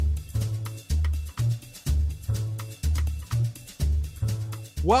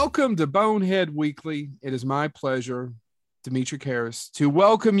Welcome to Bonehead Weekly. It is my pleasure, Demetri Karras, to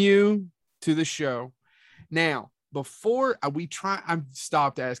welcome you to the show. Now, before I've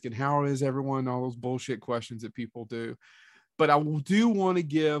stopped asking how is everyone, all those bullshit questions that people do, but I do want to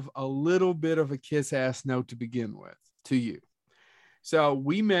give a little bit of a kiss-ass note to begin with to you. So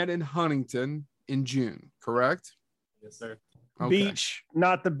we met in Huntington in June, correct? Yes, sir. Okay. Beach,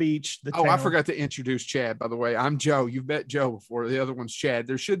 not the beach. The town. I forgot to introduce Chad, by the way. I'm Joe. You've met Joe before. The other one's Chad.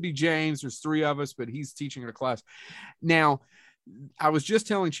 There should be James. There's three of us, but he's teaching a class. Now, I was just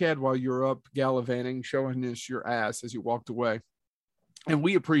telling Chad while you were up gallivanting, showing us your ass as you walked away, and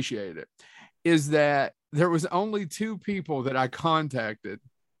we appreciate it, is that there was only two people that I contacted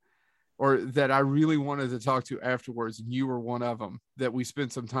or that I really wanted to talk to afterwards, and you were one of them that we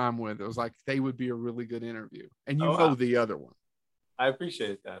spent some time with. It was like they would be a really good interview, and you know the other one. I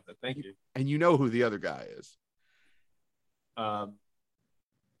appreciate that, but thank you. And you know who the other guy is. And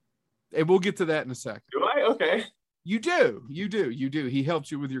we'll get to that in a second. Do I? Okay. You do. He helps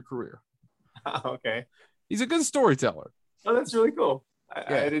you with your career. Okay. He's a good storyteller. Oh, that's really cool.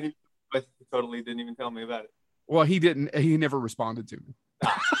 I totally didn't even tell me about it. Well, he didn't. He never responded to me.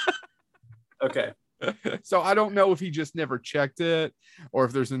 Okay. So I don't know if he just never checked it or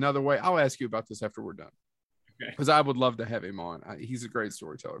if there's another way. I'll ask you about this after we're done. Because I would love to have him on. He's a great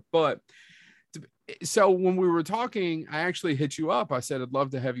storyteller. But so when we were talking, I actually hit you up. I said, I'd love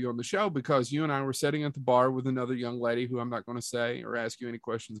to have you on the show because you and I were sitting at the bar with another young lady who I'm not going to say or ask you any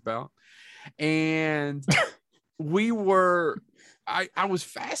questions about. And I was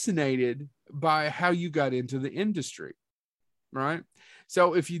fascinated by how you got into the industry, right?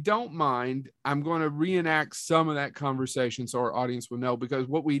 So if you don't mind, I'm going to reenact some of that conversation so our audience will know, because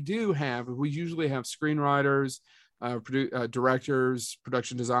what we do have, we usually have screenwriters, directors,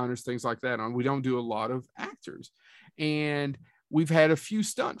 production designers, things like that on. We don't do a lot of actors. And we've had a few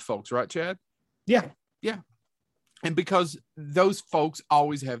stunt folks, right, Chad? Yeah. And because those folks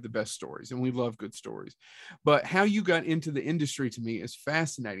always have the best stories and we love good stories. But how you got into the industry to me is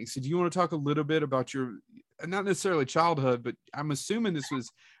fascinating. So do you want to talk a little bit about your, not necessarily childhood, but I'm assuming this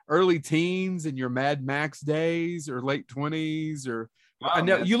was early teens and your Mad Max days or late 20s or I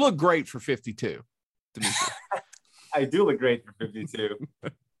know you look great for 52. I do look great for 52.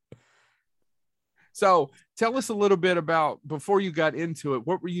 So tell us a little bit about, before you got into it,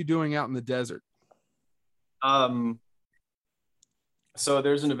 what were you doing out in the desert? So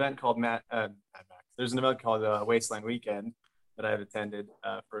there's an event called Wasteland Weekend that I've attended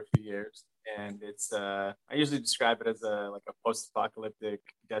for a few years, and it's I usually describe it as a post-apocalyptic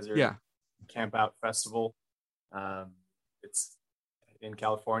desert camp out festival. It's in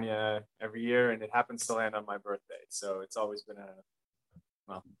California every year, and it happens to land on my birthday, so it's always been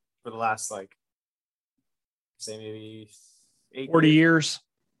for the last say maybe 40 years.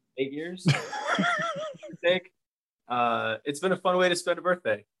 8 years. It's been a fun way to spend a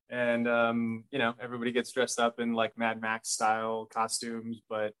birthday, and everybody gets dressed up in Mad Max style costumes,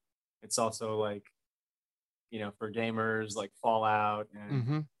 but it's also for gamers Fallout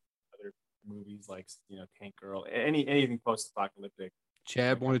and other movies Tank Girl, anything post-apocalyptic.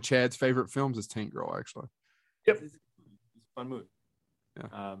 Chad, one of Chad's favorite films is Tank Girl, actually. Yep, it's a fun movie.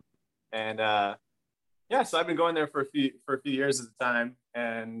 Yeah. So I've been going there for a few years at the time,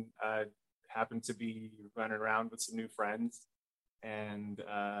 and happened to be running around with some new friends, and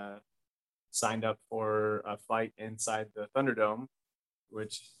signed up for a fight inside the Thunderdome,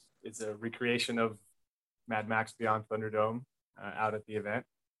 which is a recreation of Mad Max Beyond Thunderdome out at the event.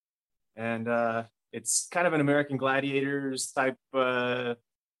 And it's kind of an American Gladiators type,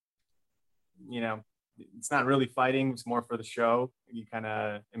 it's not really fighting, it's more for the show. You kind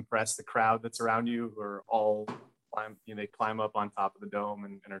of impress the crowd that's around you, who are all they climb up on top of the dome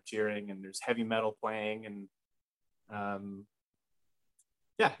and are cheering, and there's heavy metal playing, and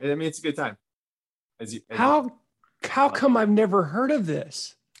it's a good time. How come I've never heard of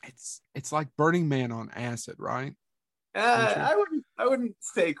this? It's like Burning Man on acid, right? I wouldn't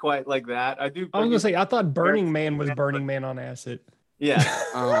say quite like that. I was gonna say I thought Burning Man was Burning Man on acid. Yeah.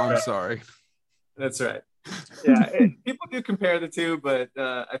 Oh, I'm sorry. That's right. Yeah, people do compare the two, but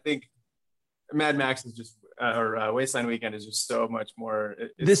I think Mad Max is just Wasteland Weekend is just so much more.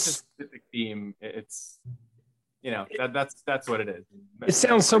 It's just a specific theme. It's that's what it is. It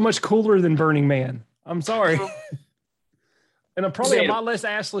sounds so much cooler than Burning Man. I'm sorry. And I'm probably a lot less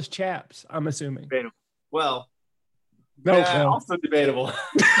assless chaps, I'm assuming. Debatable. Well, no. Also debatable.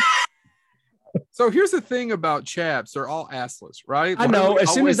 So here's the thing about chaps. They're all assless, right? I know.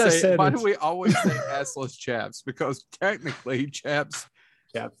 As soon as I said why do we always say assless chaps? Because technically chaps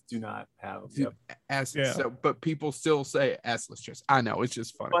chaps do not have. Dude, Yep. So, but people still say assless chaps. I know, it's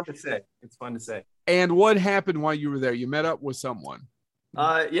just funny. Fun to say. It's fun to say. And what happened while you were there? You met up with someone.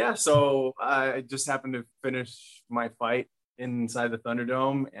 Yeah. So I just happened to finish my fight inside the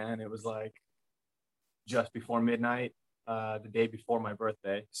Thunderdome, and it was like just before midnight, the day before my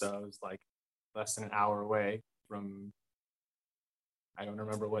birthday. So I was like less than an hour away from, I don't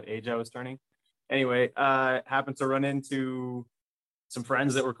remember what age I was turning. Anyway, happened to run into some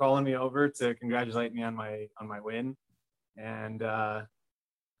friends that were calling me over to congratulate me on my win. And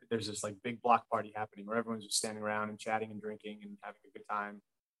there's this like big block party happening where everyone's just standing around and chatting and drinking and having a good time.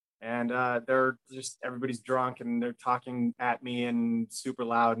 And they're just, everybody's drunk and they're talking at me and super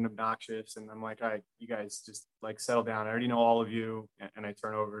loud and obnoxious. And I'm like, all right, you guys just like settle down. I already know all of you. And I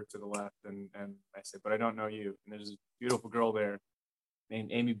turn over to the left and I say, but I don't know you. And there's this beautiful girl there named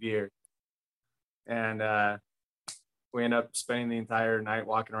Amy Beer. And we end up spending the entire night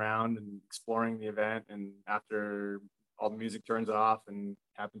walking around and exploring the event. And after all the music turns off, and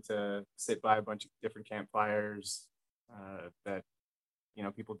happen to sit by a bunch of different campfires that, you know,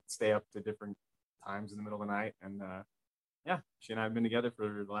 people stay up to different times in the middle of the night. And yeah, she and I have been together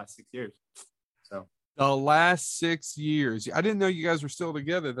for the last 6 years. So the last 6 years. I didn't know you guys were still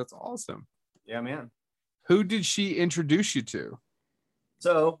together. That's awesome. Yeah, man. Who did she introduce you to?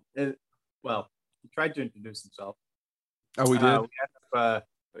 So, well, he tried to introduce himself. Oh, we did?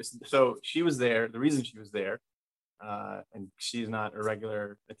 So she was there. The reason she was there, and she's not a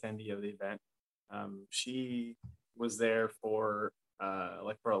regular attendee of the event. She was there for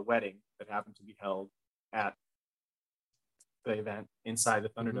a wedding that happened to be held at the event inside the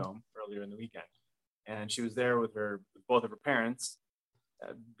Thunderdome earlier in the weekend. And she was there with both of her parents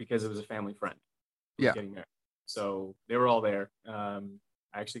because it was a family friend who was getting married. So they were all there. I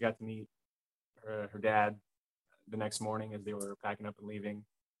actually got to meet her dad the next morning as they were packing up and leaving.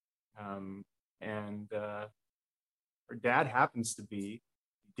 And her dad happens to be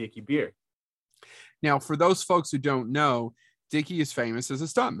Dickie Beer. Now, for those folks who don't know, Dickie is famous as a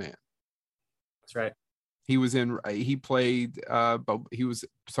stuntman. That's right. He was he played, he was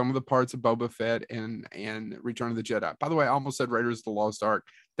some of the parts of Boba Fett and Return of the Jedi. By the way, I almost said Raiders of the Lost Ark.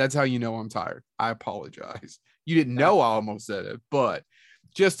 That's how you know I'm tired. I apologize. You didn't know I almost said it, but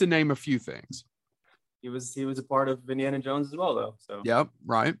just to name a few things. He was a part of Indiana Jones as well, though. So yep,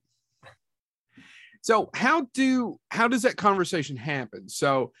 right. So how does that conversation happen?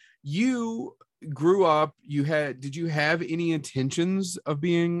 So you grew up, did you have any intentions of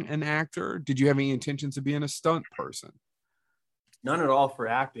being an actor? Did you have any intentions of being a stunt person? None at all for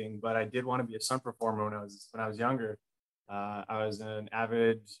acting, but I did want to be a stunt performer when I was younger. I was an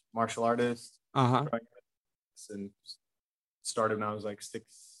avid martial artist. And started when I was like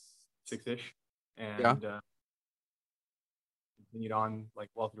six-ish, and continued on like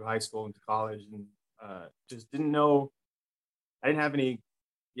well through high school into college, and just didn't know. I didn't have any,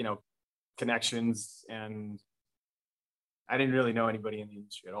 connections, and I didn't really know anybody in the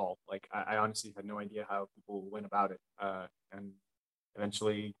industry at all. Like I honestly had no idea how people went about it, and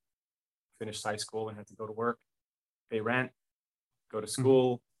eventually finished high school and had to go to work, pay rent, go to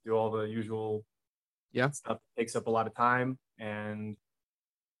school, do all the usual stuff that takes up a lot of time, and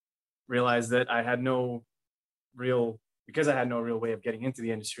realized that I had no real way of getting into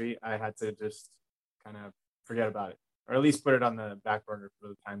the industry. I had to just kind of forget about it, or at least put it on the back burner for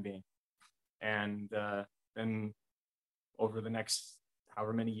the time being. And then over the next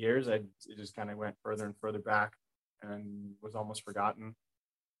however many years, it just kind of went further and further back and was almost forgotten.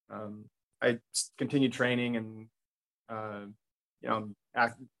 I continued training and,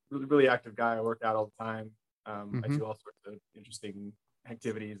 really active guy. I work out all the time. I do all sorts of interesting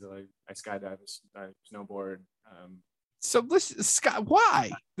activities. I skydive, I snowboard. So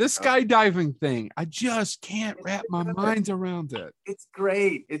why this skydiving thing? I just can't wrap my mind around it. It's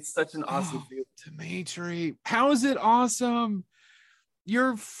great. It's such an awesome feeling. Dimitri, how is it awesome?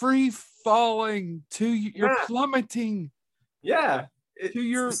 You're free falling you're plummeting. Yeah. To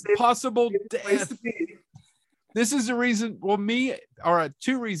your possible death. This is the reason. Well,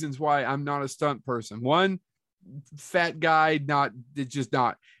 two reasons why I'm not a stunt person. One, fat guy, just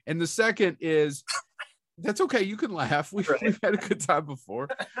not. And the second is, that's okay. You can laugh. We've had a good time before.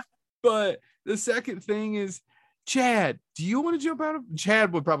 But the second thing is, Chad, do you want to jump out of?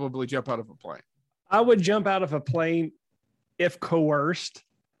 Chad would probably jump out of a plane. I would jump out of a plane if coerced.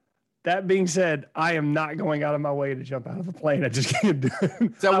 That being said, I am not going out of my way to jump out of a plane. I just can't do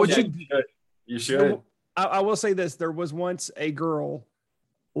it. So what you should. I will say this. There was once a girl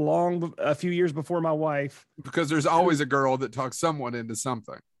a few years before my wife. Because there's always a girl that talks someone into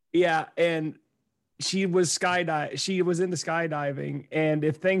something. Yeah. And she was she was into skydiving, and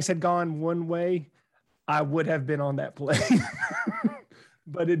if things had gone one way, I would have been on that plane.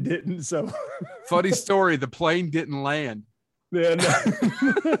 But it didn't. So Funny story, the plane didn't land. yeah,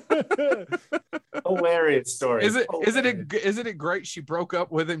 no. Hilarious story. Isn't it great she broke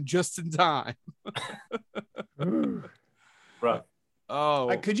up with him just in time? Rough.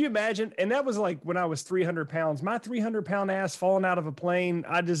 Oh, Could you imagine? And that was like when I was 300 pounds. My 300-pound ass falling out of a plane.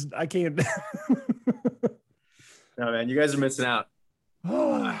 I can't. No, man, you guys are missing out.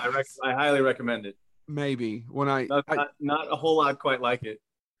 I highly recommend it. maybe when Not a whole lot quite like it.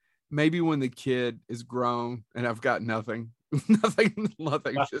 maybe when the kid is grown and I've got nothing, nothing,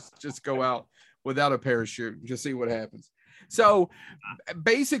 just go out without a parachute and just see what happens. So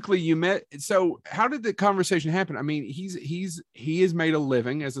basically you met. So how did the conversation happen? I mean, he has made a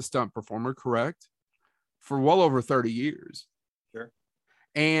living as a stunt performer, correct? For well over 30 years. Sure.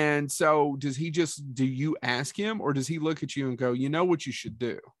 And so do you ask him, or does he look at you and go, you know what you should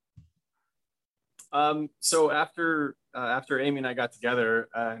do? So after Amy and I got together,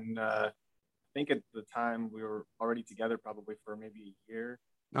 and I think at the time we were already together probably for maybe a year,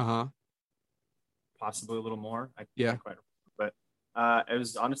 possibly a little more. I can't quite remember, but it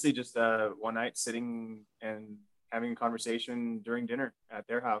was honestly just one night sitting and having a conversation during dinner at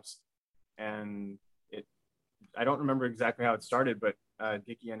their house, and I don't remember exactly how it started, but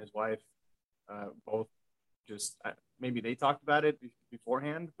Dickie and his wife both just maybe they talked about it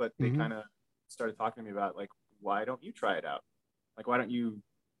beforehand, but they kind of started talking to me about, like, why don't you try it out? Like, why don't you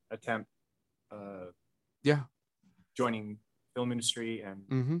attempt joining film industry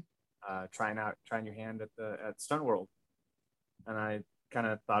and trying your hand at Stunt World? And I kind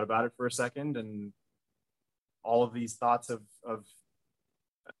of thought about it for a second, and all of these thoughts of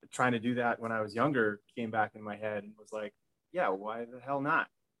trying to do that when I was younger came back in my head, and was like, yeah, why the hell not?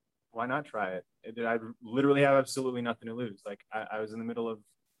 Why not try it? I literally have absolutely nothing to lose. Like, I was in the middle of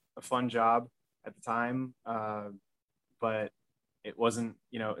a fun job at the time, but it wasn't,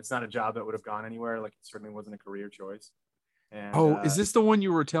 it's not a job that would have gone anywhere. Like, it certainly wasn't a career choice. And, is this the one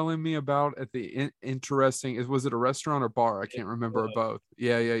you were telling me about at the interesting? Was it a restaurant or bar? I can't remember, or both.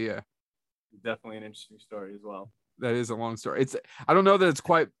 Yeah. Definitely an interesting story as well. That is a long story. I don't know that it's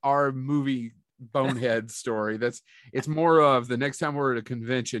quite our movie bonehead story. It's more of the next time we're at a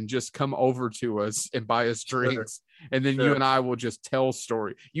convention, just come over to us and buy us drinks. And then you and I will just tell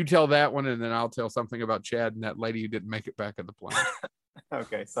story. You tell that one, and then I'll tell something about Chad and that lady who didn't make it back at the plane.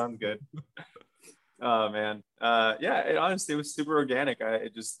 Okay, sounds good. Oh man, it honestly was super organic. I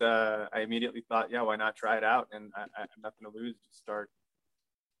immediately thought, yeah, why not try it out? And I have nothing to lose. Just start,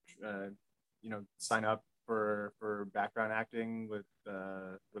 sign up for background acting with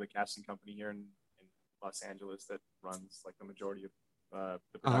a casting company here in Los Angeles that runs like the majority of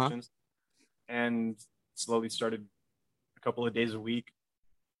the productions, and slowly started a couple of days a week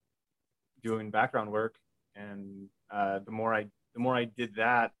doing background work. And the more I did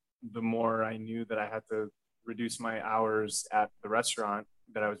that, the more I knew that I had to reduce my hours at the restaurant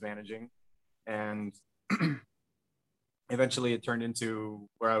that I was managing. And eventually it turned into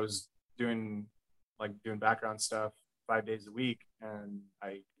where I was doing background stuff 5 days a week. And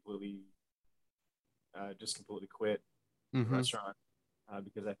I completely quit the restaurant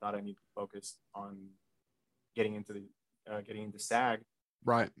because I thought I needed to focus on getting into SAG.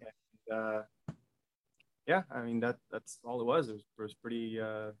 Right. And, I mean, that's all it was. It was pretty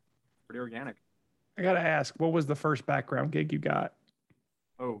organic. I gotta ask, what was the first background gig you got?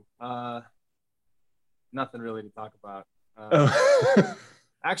 Nothing really to talk about. Oh.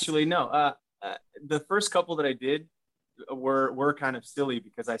 Actually, no. The first couple that I did were kind of silly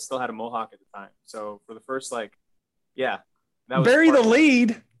because I still had a mohawk at the time. So for the first, that was bury the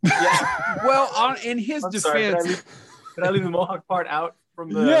lead. Yeah. Well, in his defense, did I leave the mohawk part out from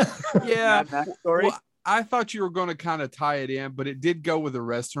the story? Well, I thought you were going to kind of tie it in, but it did go with the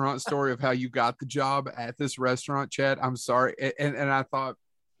restaurant story of how you got the job at this restaurant, Chad. I'm sorry. And I thought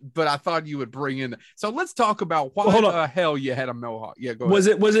you would bring in. So let's talk about why the hell you had a mohawk. Yeah, go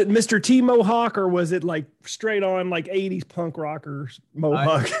ahead. Was it Mr. T mohawk, or was it like straight on like 80s punk rockers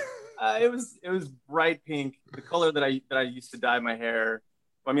mohawk? It was bright pink, the color that I used to dye my hair.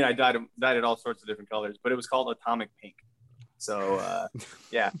 I mean, I dyed it all sorts of different colors, but it was called atomic pink. So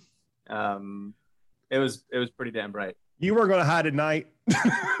it was pretty damn bright. You weren't going to hide at night.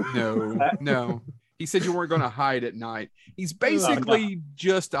 No. He said you weren't going to hide at night. He's basically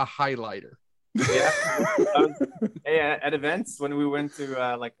just a highlighter. Yeah. At events when we went to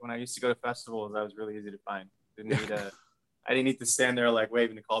when I used to go to festivals, that was really easy to find. I didn't need to stand there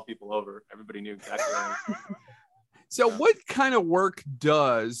waving to call people over. Everybody knew exactly what I was. So what kind of work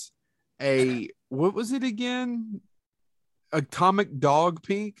does a what was it again? Atomic Dog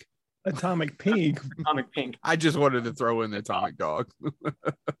Pink. Atomic Pink. Atomic Pink. I just wanted to throw in the Atomic Dog.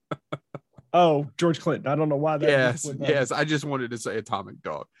 Oh, George Clinton. I don't know why that. Yes. I just wanted to say Atomic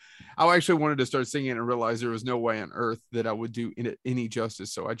Dog. I actually wanted to start singing and realized there was no way on earth that I would do it any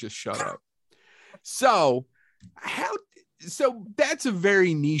justice. So I just shut up. So that's a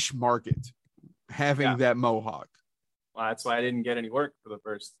very niche market, having that mohawk. Well, that's why I didn't get any work for the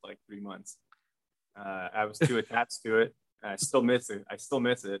first like 3 months. I was too attached to it. I still miss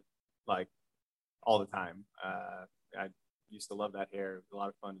it like all the time. I used to love that hair. It was a lot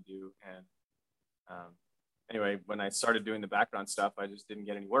of fun to do. And anyway, when I started doing the background stuff, I just didn't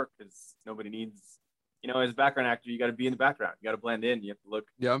get any work because nobody needs, as a background actor, you got to be in the background. You got to blend in. You have to look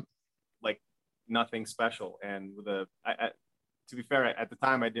like nothing special. And with to be fair, at the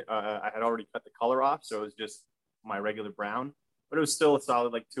time I had already cut the color off, so it was just my regular brown, but it was still a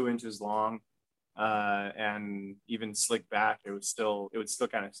solid like 2 inches long, and even slicked back, it would still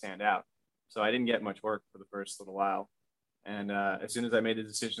kind of stand out. So I didn't get much work for the first little while, and as soon as I made the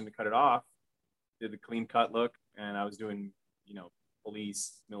decision to cut it off, did the clean cut look, and I was doing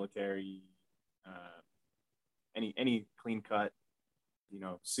police, military, any clean cut,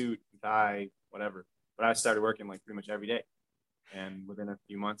 suit, tie, whatever. But I started working like pretty much every day, and within a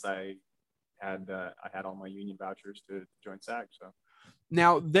few months I had all my union vouchers to join SAG. So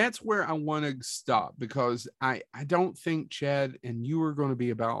now that's where I want to stop, because I don't think Chad and you are going to be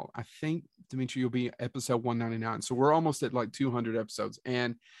about, I think Dimitri, you'll be episode 199. So we're almost at like 200 episodes.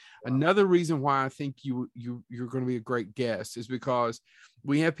 And another reason why I think you're going to be a great guest is because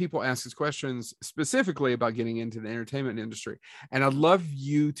we have people ask us questions specifically about getting into the entertainment industry. And I'd love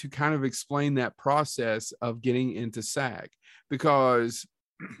you to kind of explain that process of getting into SAG, because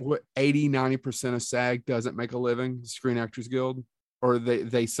what 80-90% of SAG doesn't make a living, Screen Actors Guild, or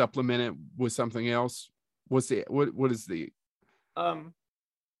they supplement it with something else. What is the I'm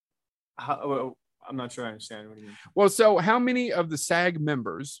not sure I understand what you mean. Well, so how many of the SAG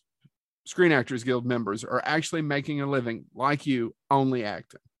members, Screen Actors Guild members, are actually making a living like you, only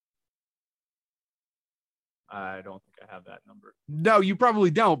acting? I don't think I have that number. No, you probably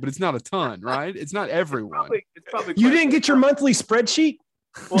don't, but it's not a ton, right? It's not everyone. It's probably you didn't get your monthly spreadsheet?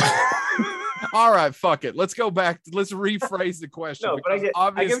 All right, fuck it. Let's go back. Let's rephrase the question. No, but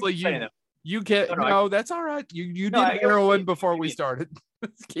obviously you get no, that's all right. You did heroin before we started.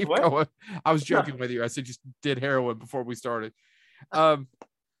 Let's keep going. I was joking with you. I said just did heroin before we started. But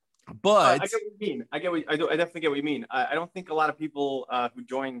I get what you mean. I definitely get what you mean. I don't think a lot of people who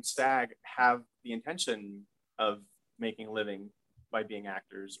join SAG have the intention of making a living by being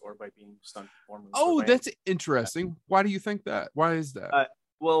actors or by being stunt performers. Oh, that's interesting. Why do you think that? Why is that?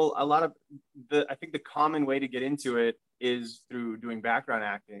 Well, a lot of I think the common way to get into it is through doing background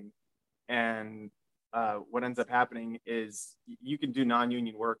acting. And what ends up happening is you can do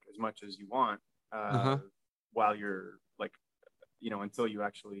non-union work as much as you want while you're like, until you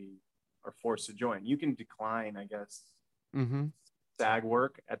actually are forced to join. You can decline, I guess, SAG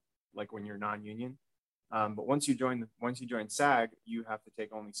work at like when you're non-union. But once you join SAG, you have to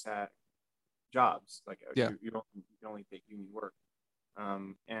take only SAG jobs. Like you can only take union work.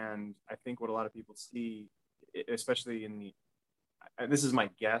 And I think what a lot of people see, especially in this is my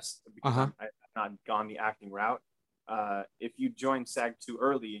guess because I've not gone the acting route. If you join SAG too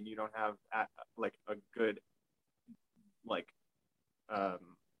early and you don't have like a good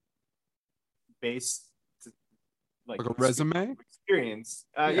base to like a resume experience,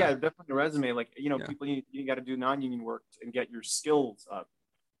 definitely a resume. Like people you got to do non-union work and get your skills up.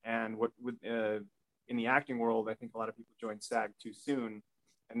 And what with in the acting world, I think a lot of people join SAG too soon,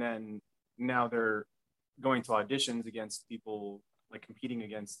 and then now they're going to auditions against people, like competing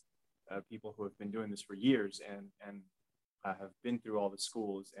against people who have been doing this for years and have been through all the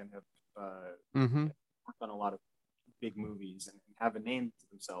schools and have worked on a lot of big movies and have a name to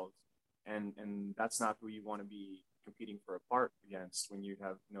themselves. And that's not who you want to be competing for a part against when you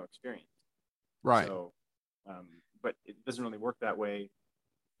have no experience. Right. So, but it doesn't really work that way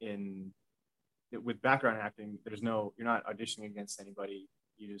with background acting. You're not auditioning against anybody.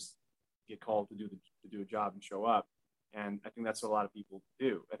 You just get called to do a job and show up. And I think that's what a lot of people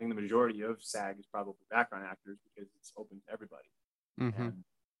do. I think the majority of SAG is probably background actors because it's open to everybody. And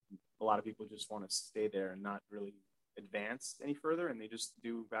a lot of people just want to stay there and not really advance any further, and they just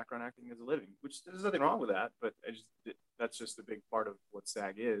do background acting as a living, which there's nothing wrong with that, but that's just a big part of what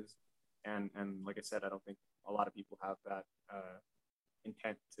SAG is. And like I said, I don't think a lot of people have that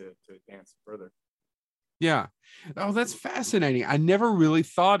intent to advance further. Yeah. Oh, that's fascinating. I never really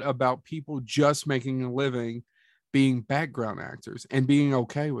thought about people just making a living being background actors and being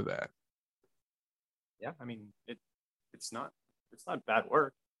okay with that. Yeah, I mean, it's not bad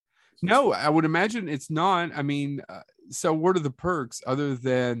work. It's just, No, I would imagine it's not. I mean, so what are the perks other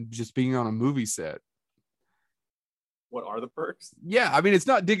than just being on a movie set? what are the perks? Yeah, I mean, it's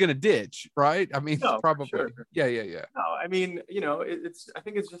not digging a ditch, right? I mean, No, for probably. sure. Yeah, yeah, yeah. No, I mean, it's I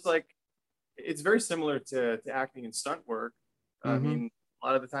think it's just like it's very similar to acting and stunt work. I Mm-hmm. mean, a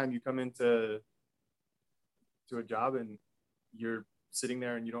lot of the time you come into a job and you're sitting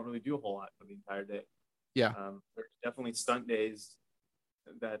there and you don't really do a whole lot for the entire day. Yeah. There's definitely stunt days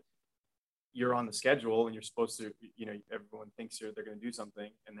that you're on the schedule and you're supposed to, everyone thinks they're going to do something,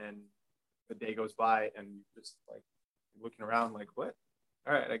 and then the day goes by and you're just like looking around like, what?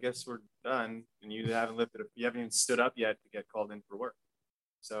 All right, I guess we're done. And you haven't even stood up yet to get called in for work.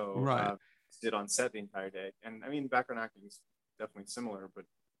 So Right. sit on set the entire day. And I mean, background acting is definitely similar, but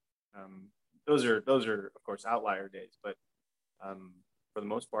those are of course outlier days. But for the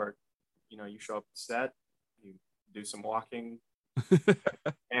most part, you show up to set, you do some walking,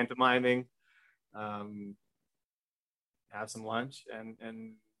 pantomiming, have some lunch, and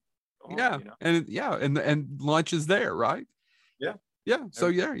go home, Yeah. And yeah, and lunch is there, right? Yeah. Yeah. So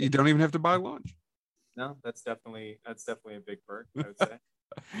yeah, you don't even have to buy lunch. No, that's definitely a big perk, I would say.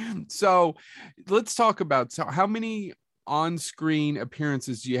 So let's talk about how many on-screen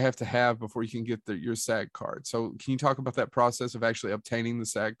appearances do you have to have before you can get your SAG card? So can you talk about that process of actually obtaining the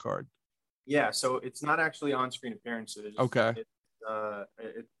SAG card? Yeah, so it's not actually on-screen appearances. Okay.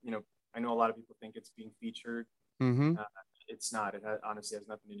 I know a lot of people think it's being featured. Mm-hmm. It's not. It honestly has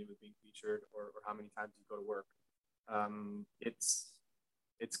nothing to do with being featured or how many times you go to work. It's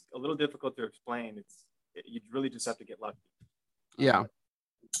a little difficult to explain. You really just have to get lucky. Yeah.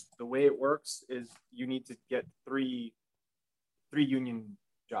 The way it works is you need to get three union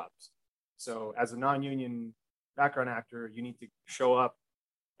jobs. So as a non-union background actor, you need to show up,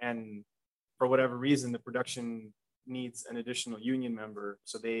 and for whatever reason, the production needs an additional union member,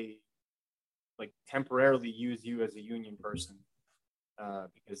 so they like temporarily use you as a union person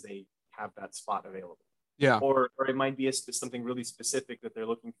because they have that spot available. Yeah. Or it might be something really specific that they're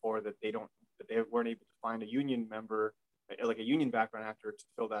looking for that they weren't able to find a union member, like a union background actor, to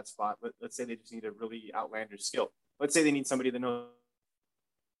fill that spot. Let's say they just need a really outlandish skill. Let's say they need somebody that knows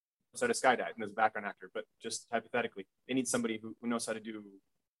how to skydive and is a background actor, but just hypothetically, they need somebody who knows how to do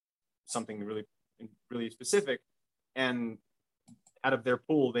something really, really specific. And out of their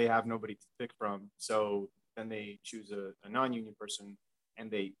pool, they have nobody to pick from. So then they choose a non-union person and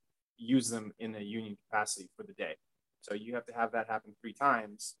they use them in a union capacity for the day. So you have to have that happen 3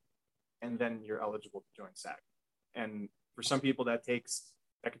 times, and then you're eligible to join SAG. And for some people, that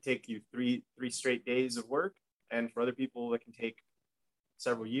could take you three straight days of work, and for other people, that can take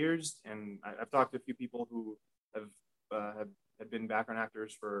several years. And I've talked to a few people who have been background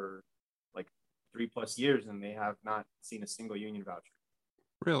actors for like 3+ years, and they have not seen a single union voucher.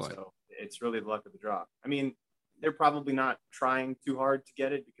 Really? So it's really the luck of the draw. I mean, they're probably not trying too hard to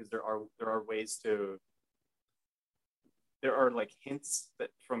get it, because there are ways to. There are like hints that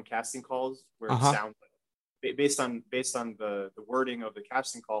from casting calls where it sounds like, based on the wording of the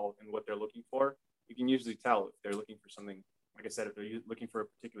casting call and what they're looking for, you can usually tell if they're looking for something. Like I said, if they're looking for a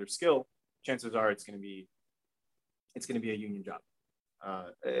particular skill, chances are it's going to be a union job.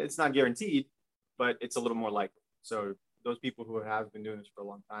 It's not guaranteed, but it's a little more likely. So those people who have been doing this for a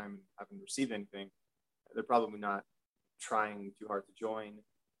long time and haven't received anything, they're probably not trying too hard to join.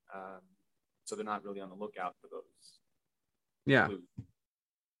 So they're not really on the lookout for those. Yeah. clues.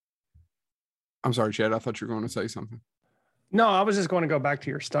 I'm sorry, Chad. I thought you were going to say something. No, I was just going to go back to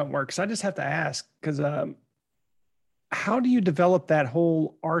your stunt work, because I just have to ask, because how do you develop that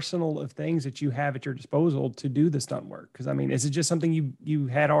whole arsenal of things that you have at your disposal to do the stunt work? Because I mean, is it just something you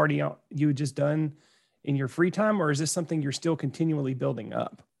had just done in your free time, or is this something you're still continually building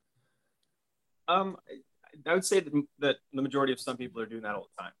up? I would say that the majority of stunt people are doing that all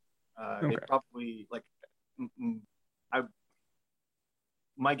the time. They probably like.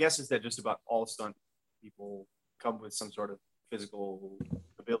 My guess is that just about all stunt people come with some sort of physical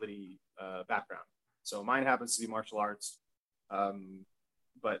ability background. So mine happens to be martial arts,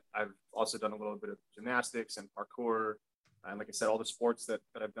 but I've also done a little bit of gymnastics and parkour, and like I said, all the sports that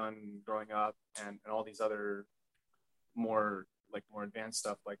I've done growing up, and all these other more advanced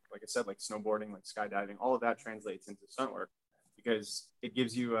stuff, like I said, like snowboarding, like skydiving. All of that translates into stunt work, because it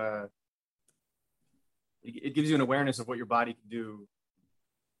gives you an awareness of what your body can do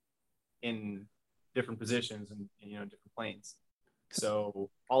in different positions and different planes. So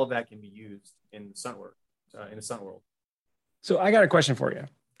all of that can be used in stunt work, in a stunt world. So I got a question for you.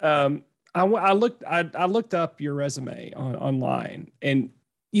 I looked up your resume online, and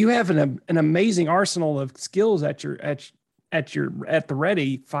you have an amazing arsenal of skills at the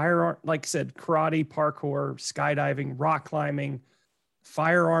ready. Firearm, like I said, karate, parkour, skydiving, rock climbing,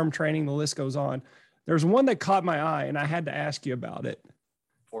 firearm training, the list goes on. There's one that caught my eye and I had to ask you about it.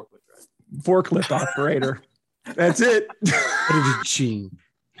 Forklift operator. That's it.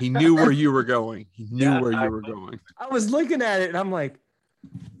 He knew where you were going. He knew where you were going. I was looking at it and I'm like,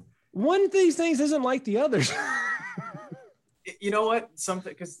 one of these things isn't like the others. You know what?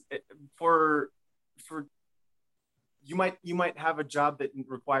 Something, because for you might have a job that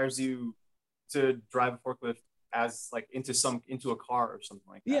requires you to drive a forklift as like into a car or something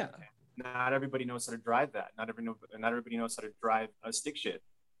like that. Yeah. Okay. Not everybody knows how to drive that. Not everybody knows how to drive a stick shift.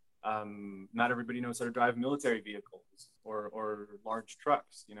 Not everybody knows how to drive military vehicles or large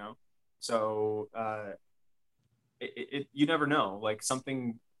trucks, you know? So you never know. Like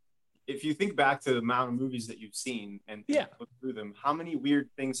something, if you think back to the amount of movies that you've seen and look through them, how many weird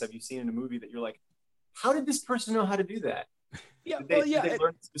things have you seen in a movie that you're like, how did this person know how to do that? Yeah, did they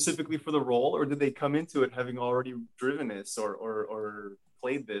learn specifically for the role, or did they come into it having already driven this or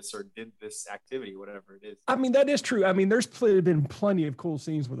played this or did this activity, whatever it is? I mean, that is true. I mean, there's been plenty of cool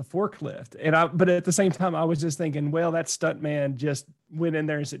scenes with a forklift, but at the same time, I was just thinking, well, that stuntman just went in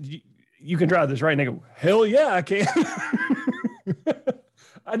there and said, "You can drive this, right?" And they go, "Hell yeah, I can."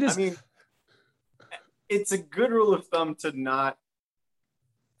 I mean, it's a good rule of thumb to not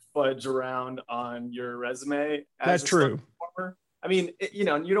fudge around on your resume. That's true. Performer. I mean, you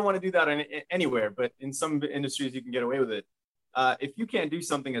don't want to do that anywhere, but in some industries you can get away with it. If you can't do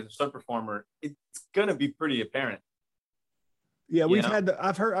something as a stunt performer, it's gonna be pretty apparent. Yeah,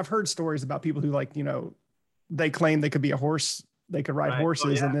 I've heard stories about people who they claim they could be a horse, they could ride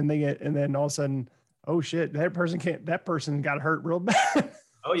horses, and then all of a sudden, oh shit, that person got hurt real bad.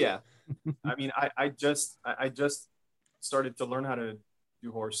 Oh yeah. I mean, I just started to learn how to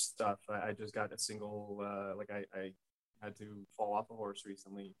do horse stuff. I just got a single, I had to fall off a horse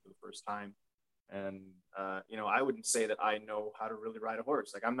recently for the first time. And, I wouldn't say that I know how to really ride a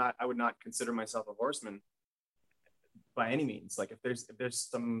horse. Like I would not consider myself a horseman by any means. Like if there's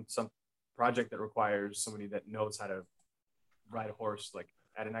some project that requires somebody that knows how to ride a horse, like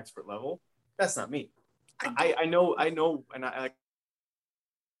at an expert level, that's not me. I know. And I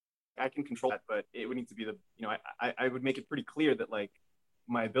can control that, but it would need to be I would make it pretty clear that like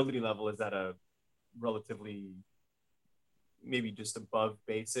my ability level is at a relatively maybe just above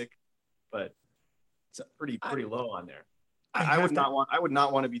basic, but it's pretty low on there. I would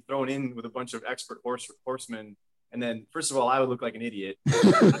not want to be thrown in with a bunch of expert horsemen, and then first of all, I would look like an idiot.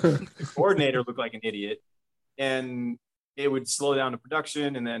 The coordinator looked like an idiot, and it would slow down the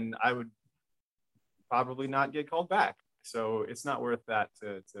production, and then I would probably not get called back. So it's not worth that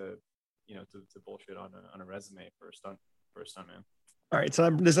to bullshit on a resume for a stunt man. All right, so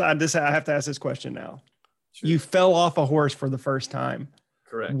I have to ask this question now. Sure. You fell off a horse for the first time.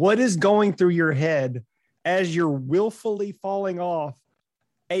 Correct. What is going through your head as you're willfully falling off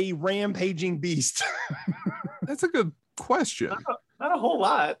a rampaging beast? That's a good question. Not a whole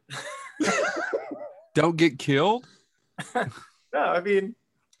lot. Don't get killed? No, I mean,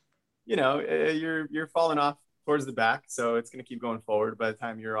 you're falling off towards the back, so it's going to keep going forward. By the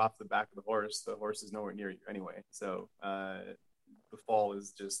time you're off the back of the horse is nowhere near you anyway. So the fall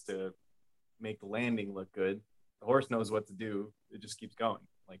is just to make the landing look good. The horse knows what to do. It just keeps going.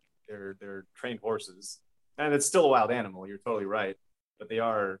 Like they're trained horses, and it's still a wild animal. You're totally right, but they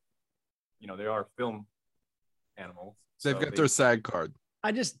are film animals. They've got their SAG card.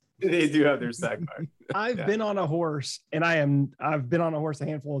 They do have their SAG card. I've been on a horse, and I've been on a horse a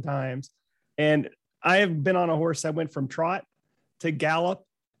handful of times, and I have been on a horse that went from trot to gallop.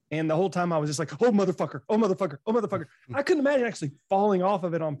 And the whole time I was just like, oh, motherfucker, oh, motherfucker, oh, motherfucker. I couldn't imagine actually falling off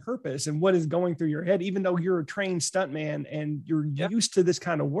of it on purpose and what is going through your head, even though you're a trained stuntman and you're used to this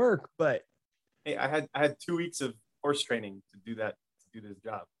kind of work. But hey, I had 2 weeks of horse training to do this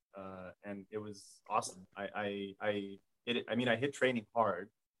job. And it was awesome. I hit training hard.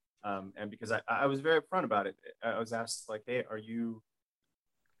 And because I was very upfront about it, I was asked like, hey, are you,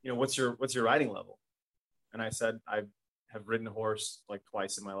 what's your riding level? And I said, I have ridden a horse like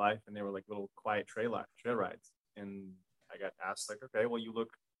twice in my life, and they were like little quiet trail rides. And I got asked like, okay, well, you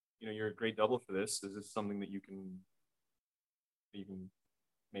look, you're a great double for this. Is this something that you can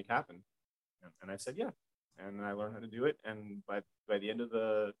make happen? And I said, yeah. And I learned how to do it. And by the end of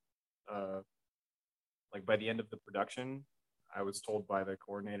the production, I was told by the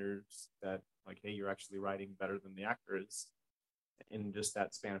coordinators that like, hey, you're actually riding better than the actor is in just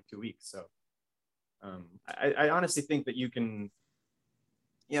that span of 2 weeks. So I honestly think that you can,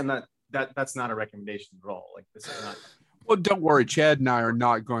 that's not a recommendation at all. Like this is not. Well, don't worry, Chad and I are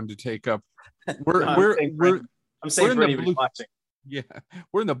not going to take up. We're No, we're I'm we're saying we're in for the anybody blue. watching. Yeah,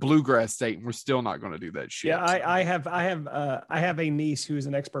 we're in the bluegrass state, and we're still not going to do that shit. Yeah, I have a niece who is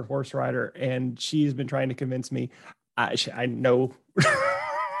an expert horse rider, and she's been trying to convince me. I know.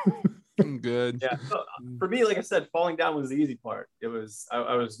 I'm good. Yeah. So, for me, like I said, falling down was the easy part. It was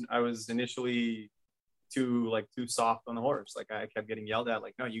I was initially too soft on the horse. Like I kept getting yelled at,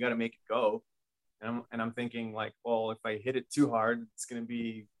 like, no, you got to make it go. And I'm thinking like, well, if I hit it too hard, it's gonna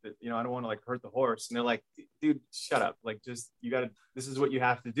be, I don't want to like hurt the horse. And they're like, dude, shut up. Like, just this is what you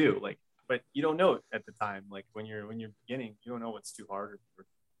have to do. Like, but you don't know it at the time. Like when you're beginning, you don't know what's too hard or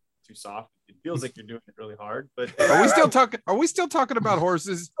too soft. It feels like you're doing it really hard. But Are we still talking? Are we still talking about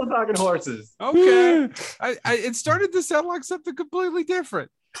horses? still talking horses. Okay. It started to sound like something completely different.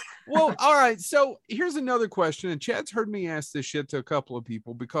 Well, all right. So here's another question, and Chad's heard me ask this shit to a couple of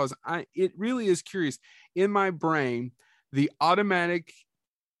people because it really is curious. In my brain, the automatic,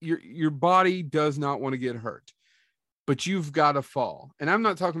 your body does not want to get hurt, but you've got to fall. And I'm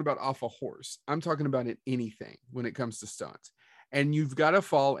not talking about off a horse. I'm talking about in anything when it comes to stunts. And you've got to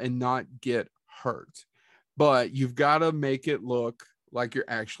fall and not get hurt, but you've got to make it look like you're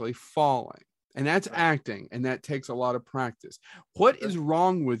actually falling. And that's acting, and that takes a lot of practice. What is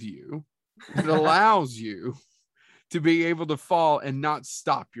wrong with you that allows you to be able to fall and not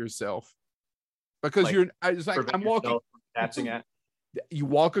stop yourself? Because it's like I'm walking, catching it. You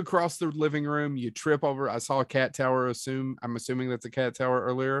walk across the living room, you trip over. I saw a cat tower. I'm assuming that's a cat tower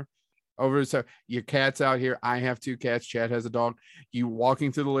earlier. So your cat's out here. I have 2 cats. Chad has a dog. You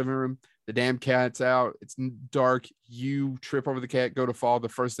walking through the living room. The damn cat's out. It's dark. You trip over the cat, go to fall. The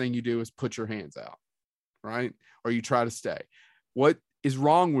first thing you do is put your hands out, right? Or you try to stay. What is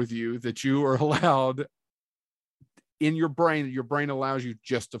wrong with you that you are allowed in your brain, that your brain allows you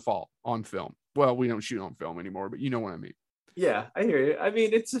just to fall on film? Well, we don't shoot on film anymore, but you know what I mean. Yeah, I hear you. I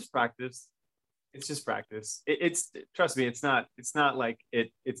mean, it's just practice. It's just practice. Trust me, it's not like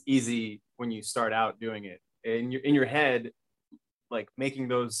it's easy when you start out doing it. In your head, like making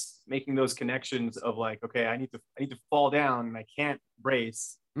those connections of like, okay, I need to fall down and I can't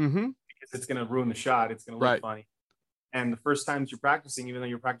brace because it's gonna ruin the shot. It's gonna look funny. And the first times you're practicing, even though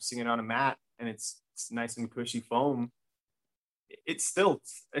you're practicing it on a mat and it's nice and cushy foam, it still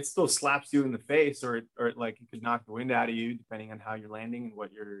slaps you in the face, or like it could knock the wind out of you depending on how you're landing and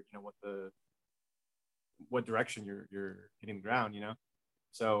what direction you're hitting the ground.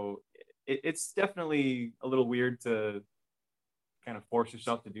 So it's definitely a little weird to kind of force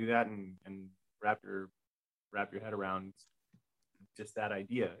yourself to do that and wrap your head around just that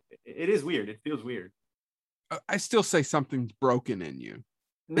idea. It is weird. It feels weird. I still say something's broken in you.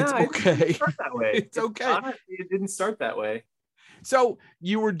 No, it's okay. It didn't start that way. It's okay. Honestly, it didn't start that way. So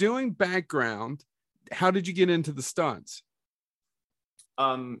you were doing background. How did you get into the stunts?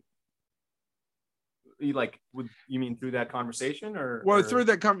 You mean through that conversation or? Well, through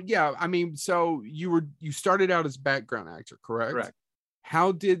that yeah. I mean, so you started out as background actor, correct? Correct.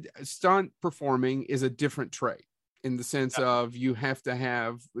 How did stunt performing is a different trait in the sense of you have to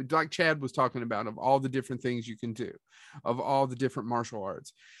have, like Chad was talking about, of all the different things you can do, of all the different martial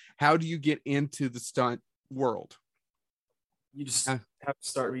arts. How do you get into the stunt world? You just have to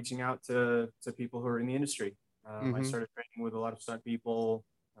start reaching out to people who are in the industry. I started training with a lot of stunt people,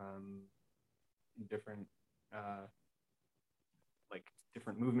 different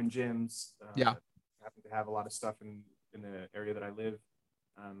different movement gyms. I happen to have a lot of stuff in the area that I live.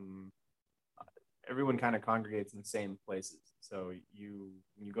 Everyone kind of congregates in the same places. So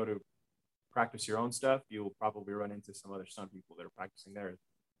when you go to practice your own stuff, you'll probably run into some other stunt people that are practicing theirs,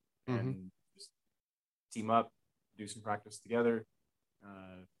 and just team up, do some practice together,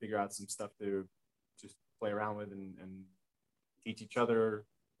 figure out some stuff to just play around with and teach each other,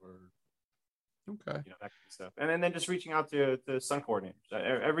 or that kind of stuff. And then just reaching out to stunt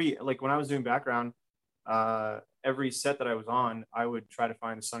coordinators. When I was doing background, every set that I was on, I would try to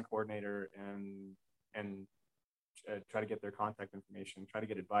find a stunt coordinator and try to get their contact information, try to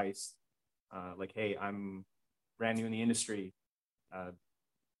get advice. Like, hey, I'm brand new in the industry.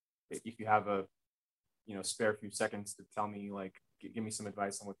 If you have a spare few seconds to tell me, like, give me some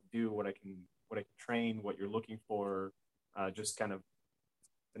advice on what to do, what I can train, what you're looking for, just kind of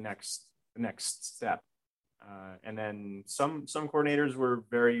the next step. And then some coordinators were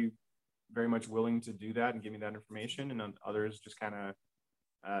very, very much willing to do that and give me that information, and others just kind of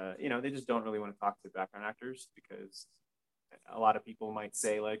they just don't really want to talk to background actors, because a lot of people might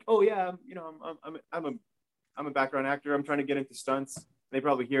say, like, oh yeah, I'm a background actor, I'm trying to get into stunts. They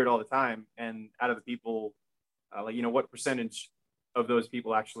probably hear it all the time, and out of the people, what percentage of those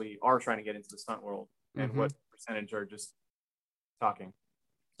people actually are trying to get into the stunt world, and what percentage are just talking.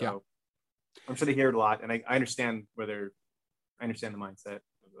 So Yeah. I'm sure they hear it a lot, and I understand I understand the mindset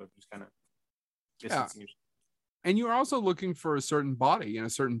of just kind of distancing yourself. And you're also looking for a certain body and a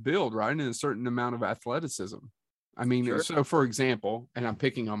certain build, right? And a certain amount of athleticism. I mean, Sure. so for example, and I'm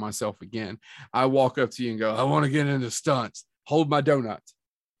picking on myself again, I walk up to you and go, I want to get into stunts. Hold my donut.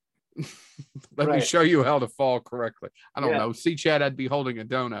 Let me Right. show you how to fall correctly. I don't Yeah. know. See, Chad, I'd be holding a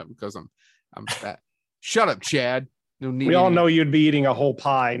donut because I'm fat. Shut up, Chad. No need We all any- know you'd be eating a whole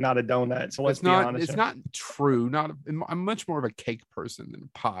pie, not a donut. So let's it's be not. honest. It's not true. I'm much more of a cake person than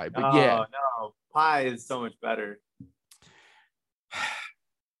a pie. But Oh, yeah. no, pie is so much better.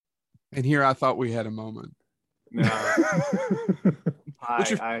 And here I thought we had a moment. No,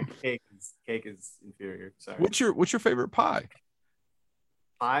 What's your- pie. Cake is inferior. Sorry. What's your favorite pie?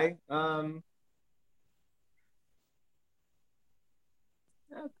 Pie?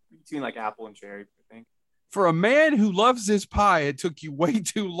 Between like apple and cherry, I think. For a man who loves his pie, it took you way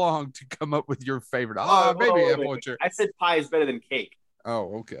too long to come up with your favorite. Maybe wait, apple wait. and cherry. I said pie is better than cake.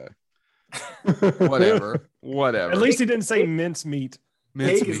 Oh, okay. Whatever. At least he didn't say mincemeat.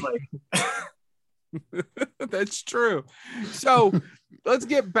 Cake is like That's true. So let's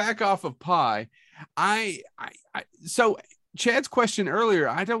get back off of pie. So Chad's question earlier,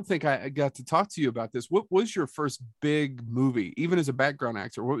 I don't think I got to talk to you about this. What was your first big movie, even as a background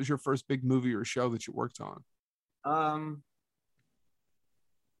actor? What was your first big movie or show that you worked on?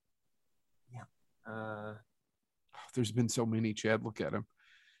 There's been so many, Chad. Look at him.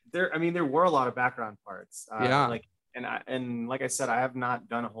 There were a lot of background parts. Yeah. Like I said, I have not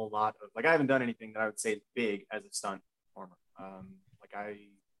done a whole lot of I haven't done anything that I would say is big as a stunt performer. I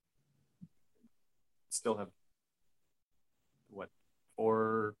still have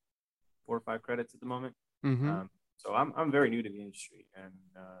four or five credits at the moment. Mm-hmm. So I'm very new to the industry, and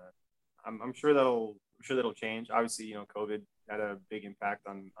I'm sure that'll change. Obviously, COVID had a big impact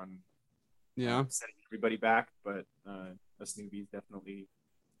on setting everybody back, but us newbies definitely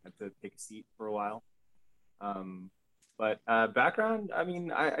had to take a seat for a while. But background,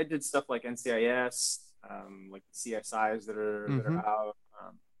 I did stuff like NCIS, like the CSIs that are out.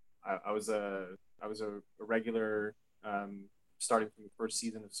 I was a regular starting from the first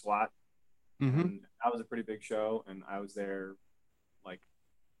season of SWAT, and that was a pretty big show. And I was there like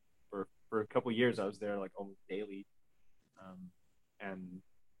for a couple of years. I was there like almost daily, and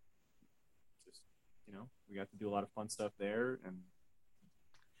just we got to do a lot of fun stuff there. And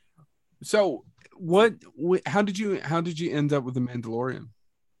so how did you end up with The Mandalorian?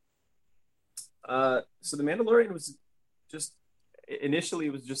 So The Mandalorian was just initially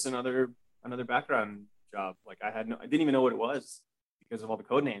it was just another background job. Like I didn't even know what it was because of all the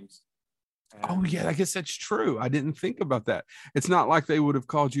code names. Oh yeah, I guess that's true. I didn't think about that. It's not like they would have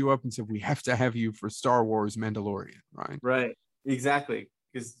called you up and said, we have to have you for Star Wars Mandalorian, right? Right. Exactly.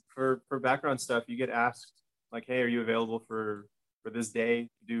 Because for background stuff, you get asked like, hey, are you available for this day to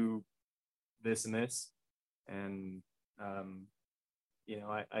do this and this? And I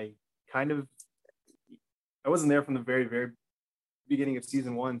wasn't there from the very, very beginning of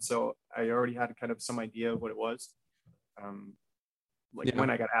season 1, so I already had kind of some idea of what it was. When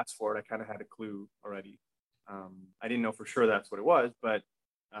I got asked for it, I kind of had a clue already. I didn't know for sure that's what it was, but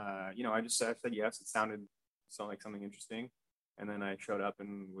I said yes. It sounded like something interesting, and then I showed up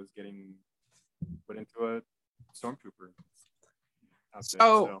and was getting put into a stormtrooper outfit.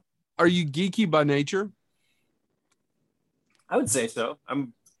 So are you geeky by nature? I would say so.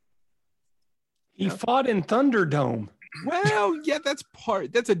 He fought in Thunderdome. Well, yeah, that's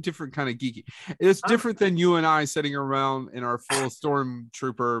a different kind of geeky. It's different than you and I sitting around in our full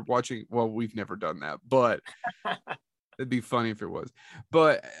stormtrooper watching. Well, we've never done that, but it'd be funny if it was.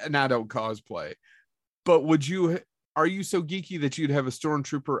 And I don't cosplay. But are you so geeky that you'd have a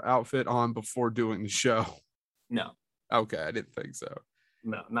stormtrooper outfit on before doing the show? No. Okay, I didn't think so.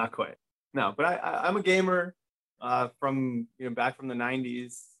 No, not quite. No, but I'm a gamer from back from the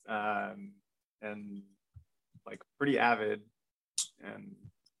 90s, and like pretty avid, and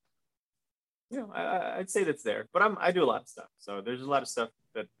I'd say that's there. But I do a lot of stuff. So there's a lot of stuff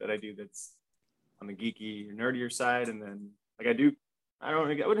that I do that's on the geeky or nerdier side, and then like I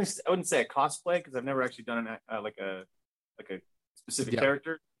wouldn't say a cosplay because I've never actually done like a specific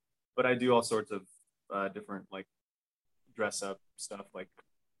character, but I do all sorts of different like dress up stuff like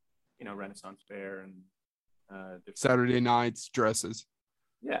Renaissance fair and Saturday nights dresses.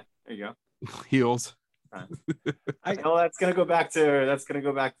 Yeah, there you go. Heels. That's gonna go back to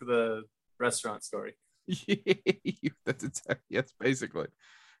the restaurant story. Yes, basically.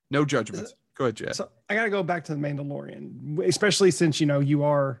 No judgments. Go ahead, Jed. So I got to go back to The Mandalorian, especially since you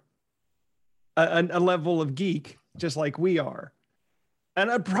are a level of geek just like we are.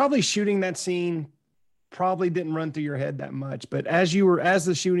 And probably shooting that scene probably didn't run through your head that much. But as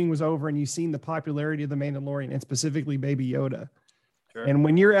the shooting was over and you seen the popularity of the Mandalorian and specifically Baby Yoda, Sure. and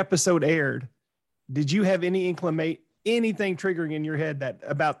when your episode aired, did you have anything triggering in your head that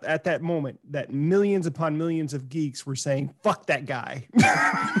about at that moment that millions upon millions of geeks were saying, "Fuck that guy"?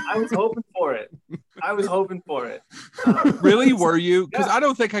 I was hoping for it. Really? Were you? Because Yeah. I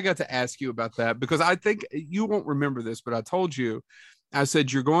don't think I got to ask you about that, because I think you won't remember this, but I told you, I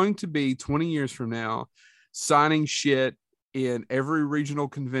said, you're going to be 20 years from now signing shit in every regional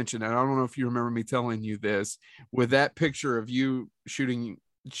convention. And I don't know if you remember me telling you this, with that picture of you shooting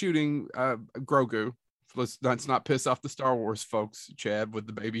Grogu. Let's not piss off the Star Wars folks, Chad, with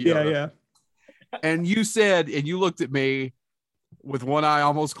the Baby Yoda. Yeah. And you said, and you looked at me with one eye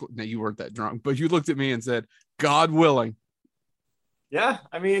almost. No, you weren't that drunk, but you looked at me and said, "God willing." Yeah,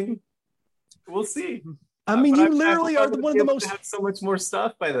 I mean, we'll see. I mean, But you I'm literally are one of the most. have so much more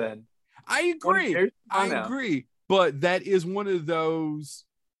stuff by then. I 20 agree. years I from now. agree. But that is one of those.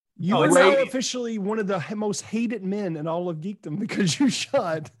 You Oh, are it's now not- officially one of the most hated men in all of geekdom because you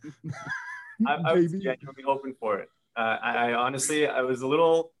shot. I was Baby. genuinely hoping for it. I honestly, I was a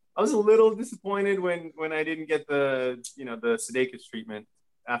little disappointed when I didn't get the Sudeikis treatment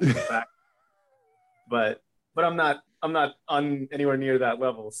after the fact. But I'm not on anywhere near that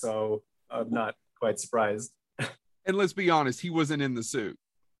level, so I'm not quite surprised. And let's be honest, he wasn't in the suit.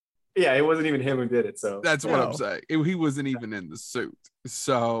 Yeah, it wasn't even him who did it. So That's what I'm No. saying. He wasn't even in the suit.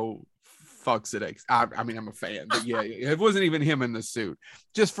 So fuck Sudeikis. I mean, I'm a fan, but yeah, it wasn't even him in the suit.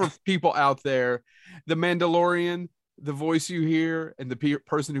 Just for people out there, the Mandalorian, the voice you hear, and the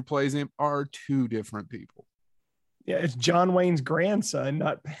person who plays him are two different people. Yeah, it's John Wayne's grandson,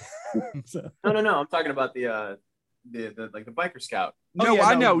 not. So- no. I'm talking about the biker scout. No, yeah,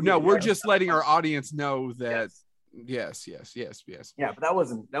 I no, know. No, yeah, we're yeah. just letting our audience know that. Yes. Yes. Yeah, but that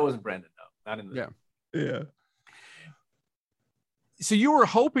wasn't Brandon though. Not in the Yeah. Yeah. So you were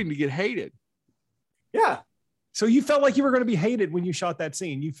hoping to get hated. Yeah. So you felt like you were going to be hated when you shot that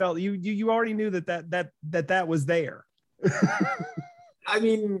scene. You felt you already knew that was there. I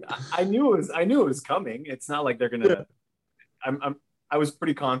mean, I knew it was coming. It's not like they're gonna. I was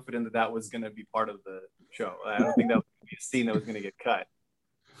pretty confident that was gonna be part of the show. I don't think that was gonna be a scene that was gonna get cut.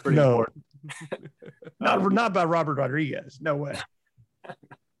 Pretty No. important. Not by Robert Rodriguez. No way.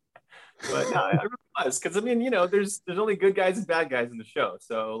 But no, I really was, because I mean, there's only good guys and bad guys in the show.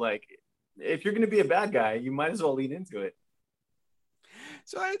 So like, if you're gonna be a bad guy, you might as well lean into it.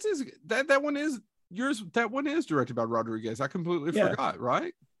 So that's that one is yours. That one is directed by Rodriguez. I completely forgot.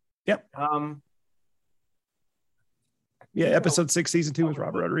 Right? Yeah, episode 6, season 2 was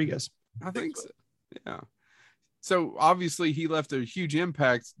Robert Rodriguez. I think so. Yeah. So obviously he left a huge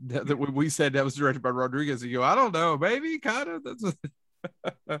impact that we said that was directed by Rodriguez. You go, I don't know, maybe kind of. That's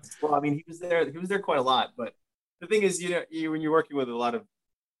Well, I mean, he was there quite a lot. But the thing is, when you're working with a lot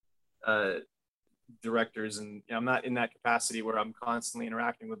of directors, and I'm not in that capacity where I'm constantly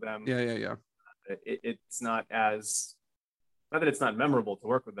interacting with them. yeah. It's not that it's not memorable to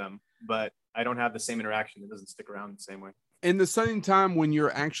work with them, but I don't have the same interaction. It doesn't stick around the same way. In the same time, when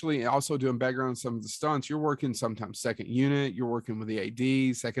you're actually also doing background on some of the stunts, you're working sometimes second unit, you're working with the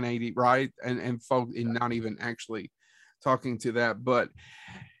AD, second AD, right? And folks, and not even actually talking to that. But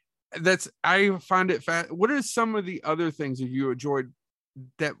I find it what are some of the other things that you enjoyed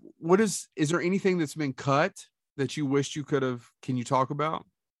is there anything that's been cut that you wished you could have, can you talk about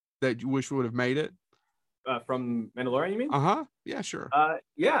that you wish would have made it? From Mandalorian, you mean? Yeah, sure.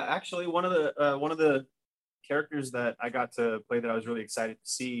 Yeah, actually, one of the characters that I got to play that I was really excited to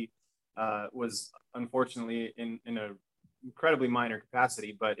see was unfortunately in a incredibly minor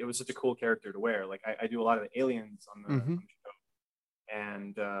capacity, but it was such a cool character to wear. Like I do a lot of the aliens on the show,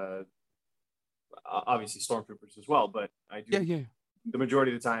 and obviously stormtroopers as well. But I do the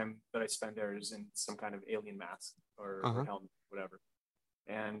majority of the time that I spend there is in some kind of alien mask or helmet, whatever.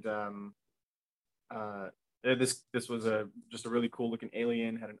 And this was just a really cool looking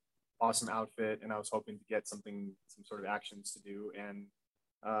alien, had an awesome outfit, and I was hoping to get some sort of actions to do, and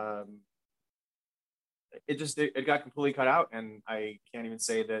it got completely cut out, and I can't even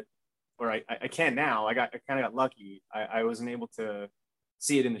say that, or I can now. I kind of got lucky. I wasn't able to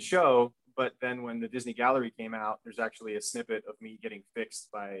see it in the show, but then when the Disney Gallery came out, there's actually a snippet of me getting fixed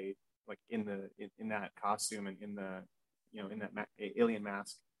by like in that costume and in that alien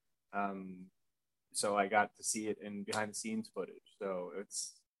mask. So I got to see it in behind the scenes footage. So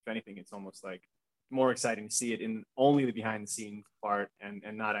it's, if anything, it's almost like more exciting to see it in only the behind the scenes part and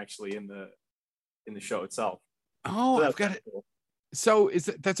not actually in the show itself. Oh, so I've got it. Cool. So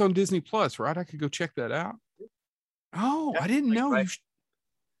that's on Disney Plus, right? I could go check that out. Oh, yeah, I didn't know. Right.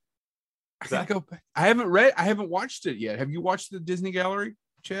 I gotta go back. I haven't watched it yet. Have you watched the Disney Gallery,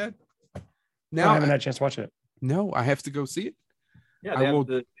 Chad? No, I haven't had a chance to watch it. No, I have to go see it. Yeah, they have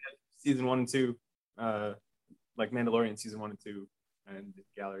the season 1 and 2, like Mandalorian season 1 and 2, and the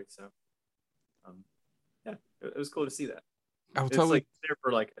gallery. So, yeah, it was cool to see that. It's like there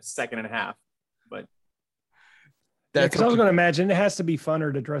for like a second and a half, but because I was going to imagine it has to be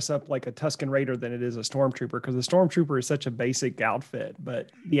funner to dress up like a Tusken Raider than it is a Stormtrooper, because the Stormtrooper is such a basic outfit,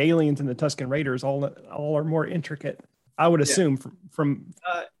 but the aliens and the Tusken Raiders all are more intricate. I would assume from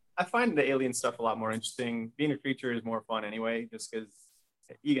I find the alien stuff a lot more interesting. Being a creature is more fun anyway, just because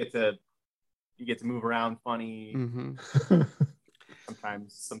you get to move around funny. Mm-hmm.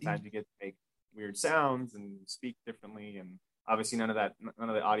 Sometimes you get to make weird sounds and speak differently, and obviously none of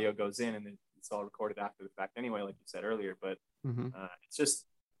the audio goes in, and it's all recorded after the fact anyway, like you said earlier. But it's just,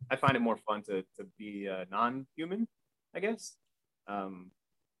 I find it more fun to be non-human, I guess.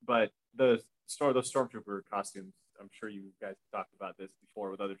 But those Stormtrooper costumes, I'm sure you guys talked about this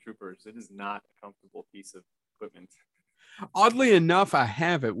before with other troopers. It is not a comfortable piece of equipment. Oddly enough, I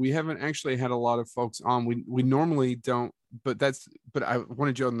haven't. We haven't actually had a lot of folks on. We normally don't, but I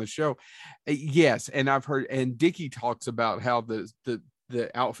wanted you on the show. Yes, and I've heard, and Dickie talks about how the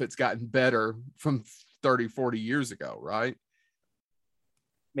outfit's gotten better from 30, 40 years ago, right?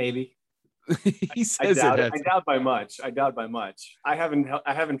 Maybe. He says I doubt by much. I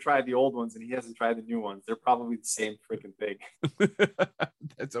haven't tried the old ones, and he hasn't tried the new ones. They're probably the same freaking thing.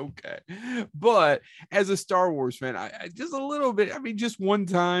 That's okay. But as a Star Wars fan, I just a little bit. I mean, just one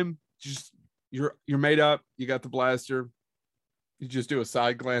time, just you're made up. You got the blaster. You just do a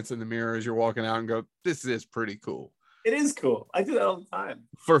side glance in the mirror as you're walking out and go, "This is pretty cool." It is cool. I do that all the time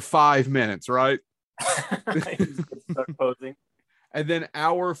for 5 minutes, right? Start posing. And then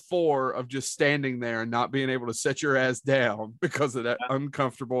hour 4 of just standing there and not being able to set your ass down because of that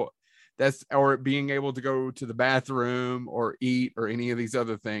uncomfortable. Or being able to go to the bathroom or eat or any of these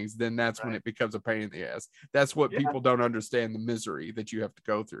other things. Then that's when it becomes a pain in the ass. That's what people don't understand, the misery that you have to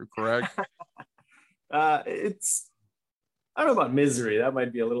go through. Correct? I don't know about misery. That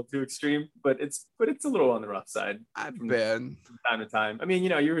might be a little too extreme, but it's a little on the rough side. I've been from time to time. I mean,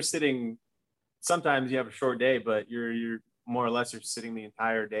 you were sitting. Sometimes you have a short day, but you're more or less you're sitting the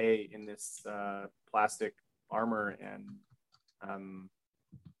entire day in this plastic armor, and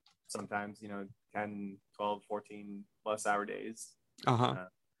sometimes 10, 12, 14 plus hour days.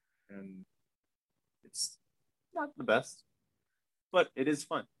 And it's not the best, but it is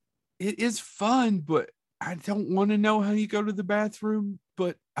fun. It is fun, but I don't want to know how you go to the bathroom,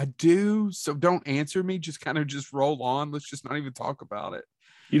 but I do. So don't answer me. Just roll on. Let's just not even talk about it.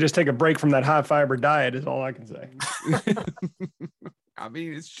 You just take a break from that high fiber diet is all I can say. I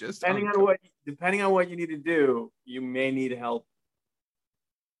mean, it's just depending on what you need to do, you may need help.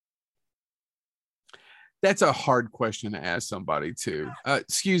 That's a hard question to ask somebody too.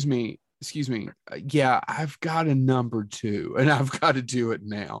 Excuse me. Yeah, I've got a number 2 and I've got to do it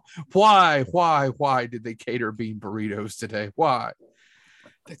now. Why did they cater bean burritos today? Why?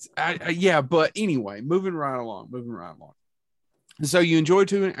 But anyway, moving right along. So you enjoy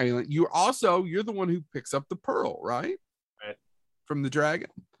doing Alien. You're the one who picks up the pearl, right? Right. From the dragon.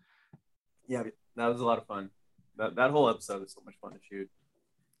 Yeah, that was a lot of fun. That whole episode was so much fun to shoot.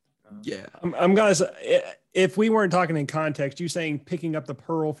 Yeah. I'm gonna say, if we weren't talking in context, you saying picking up the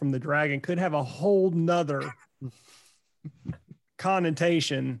pearl from the dragon could have a whole nother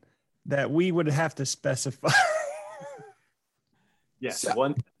connotation that we would have to specify. Yes,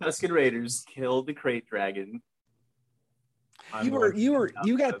 one Tusken Raiders killed the crate dragon.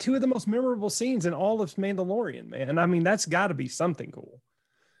 You got 2 of the most memorable scenes in all of Mandalorian, man. I mean, that's got to be something cool.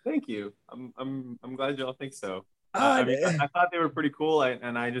 Thank you. I'm glad y'all think so. I thought they were pretty cool,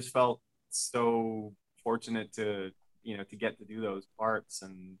 and I just felt so fortunate to get to do those parts.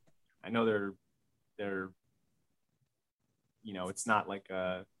 And I know they're it's not like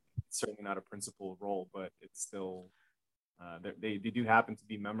certainly not a principal role, but it's still they do happen to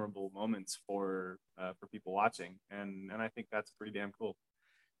be memorable moments for people watching, and I think that's pretty damn cool.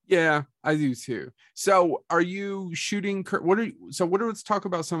 Yeah, I do too. So are you shooting? Let's talk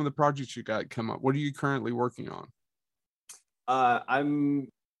about some of the projects you got come up. What are you currently working on?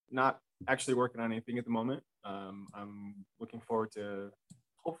 I'm not actually working on anything at the moment. I'm looking forward to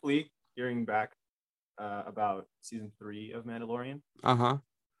hopefully hearing back about season 3 of Mandalorian.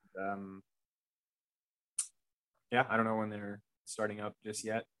 Yeah, I don't know when they're starting up just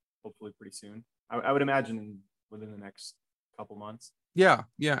yet. Hopefully pretty soon. I would imagine within the next couple months. Yeah,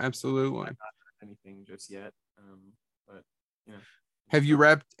 absolutely. I've not heard anything just yet, but Have you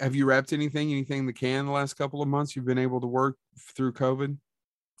wrapped anything in the can the last couple of months? You've been able to work through COVID?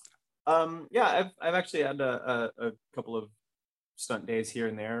 Yeah, I've actually had a couple of stunt days here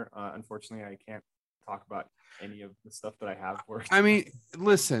and there. Unfortunately, I can't talk about any of the stuff that I have worked. I mean,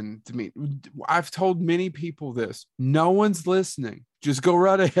 listen to me. I've told many people this. No one's listening. Just go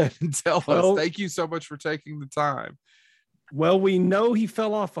right ahead and tell us. Thank you so much for taking the time. Well, we know he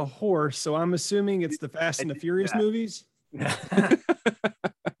fell off a horse, so I'm assuming it's the Fast and the Furious movies.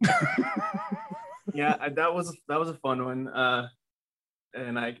 Yeah, that was a fun one.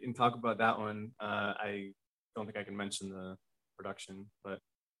 And I can talk about that one. I don't think I can mention the production, but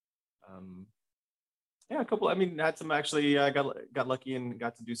yeah, a couple. I mean, had some actually. I got lucky and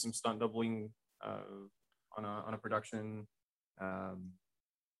got to do some stunt doubling on a production,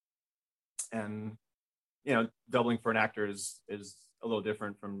 and doubling for an actor is a little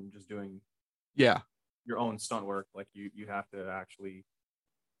different from just doing your own stunt work. Like you have to actually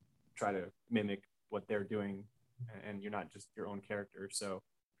try to mimic what they're doing, and you're not just your own character. So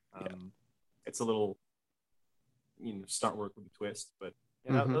it's a little stunt work with a twist, but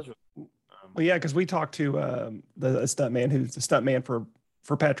yeah, those are. Well, yeah, because we talked to the stuntman who's the stuntman for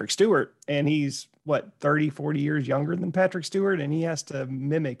Patrick Stewart, and he's what 30, 40 years younger than Patrick Stewart, and he has to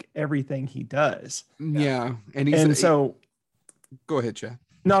mimic everything he does. Yeah, so go ahead, Chad.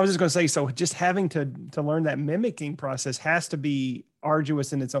 No, I was just going to say, so just having to learn that mimicking process has to be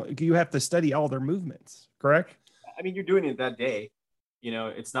arduous in its own. You have to study all their movements, correct? I mean, you're doing it that day.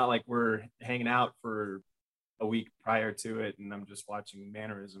 It's not like we're hanging out for a week prior to it and I'm just watching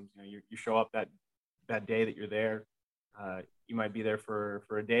mannerisms. You show up that day that you're there. You might be there for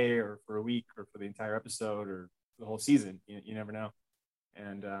a day or for a week or for the entire episode or the whole season. You never know.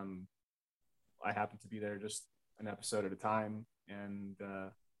 And I happened to be there just an episode at a time. And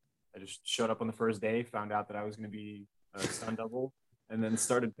I just showed up on the first day, found out that I was going to be a stunt double, and then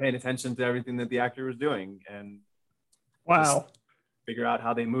started paying attention to everything that the actor was doing. And figure out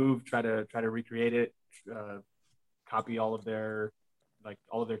how they move, try to recreate it, copy all of their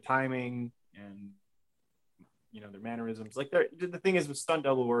timing and their mannerisms. Like the thing is with stunt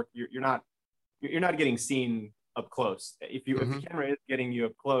double work, you're not getting seen up close. If the camera is getting you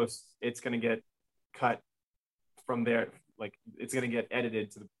up close, it's going to get cut from there. Like it's going to get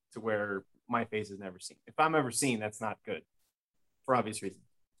edited to where my face is never seen. If I'm ever seen, that's not good for obvious reasons.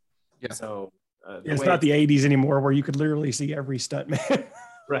 Yeah. So it's not the 80s anymore where you could literally see every stuntman.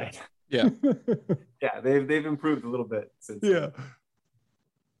 Right. Yeah. Yeah. They've improved a little bit since. Yeah.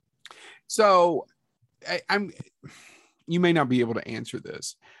 So you may not be able to answer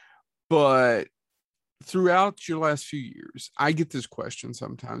this, but throughout your last few years, I get this question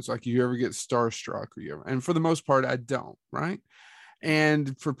sometimes, like, you ever get starstruck and for the most part, I don't, right?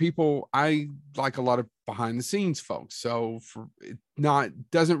 And for people, I like a lot of behind the scenes folks. So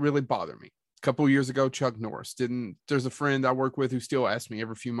doesn't really bother me. A couple of years ago, Chuck Norris there's a friend I work with who still asks me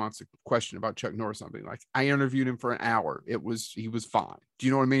every few months a question about Chuck Norris. Something like, I interviewed him for an hour. He was fine. Do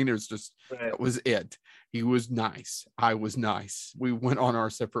you know what I mean? It was just, That was it. He was nice. I was nice. We went on our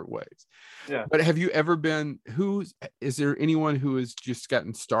separate ways. Yeah. But have you ever is there anyone who has just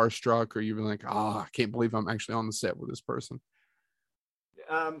gotten starstruck, or you've been like, I can't believe I'm actually on the set with this person?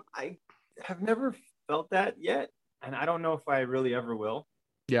 I have never felt that yet. And I don't know if I really ever will.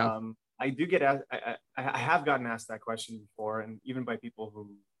 Yeah. I do get asked, I have gotten asked that question before, and even by people who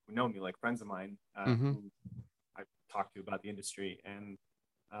know me, like friends of mine who I've talked to about the industry. And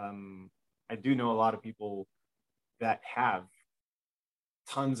I do know a lot of people that have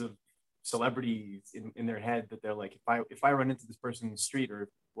tons of celebrities in their head that they're like, if I run into this person in the street or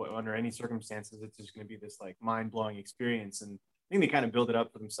under any circumstances, it's just going to be this like mind-blowing experience. And I think they kind of build it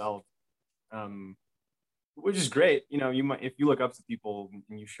up for themselves, which is great. You might, if you look up to people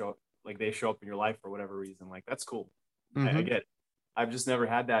and you they show up in your life for whatever reason, like that's cool. I get it. I've just never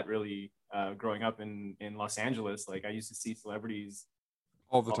had that really growing up in Los Angeles. Like I used to see celebrities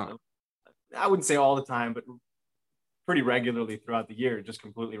all the time. I wouldn't say all the time, but pretty regularly throughout the year, just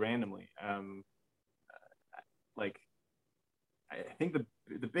completely randomly. I think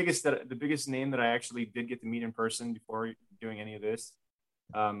the biggest name that I actually did get to meet in person before doing any of this,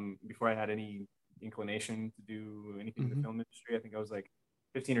 before I had any inclination to do anything in the film industry, I think I was like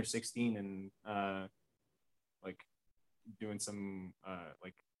 15 or 16 and doing some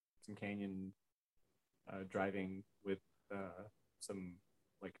canyon driving with some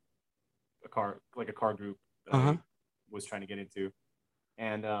a car group that I was trying to get into.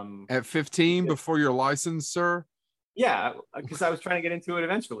 And at 15 before your license, sir? Yeah, because I was trying to get into it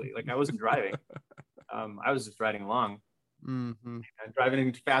eventually. Like I wasn't driving. I was just riding along. And driving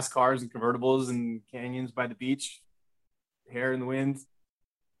in fast cars and convertibles and canyons by the beach, hair in the wind.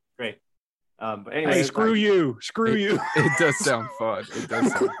 Great. But anyway, Hey, screw you. It does sound fun. It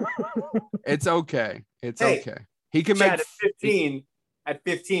does. It's okay. It's Hey, okay. He can Chad, make at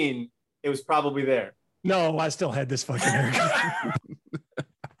 15, it was probably there. No, I still had this fucking haircut.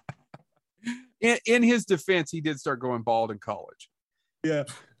 In his defense, he did start going bald in college. Yeah.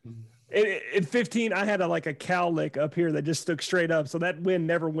 At 15, I had a cowlick up here that just stuck straight up. So that wind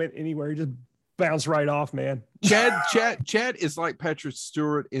never went anywhere. He just bounced right off, man. Chad is like Patrick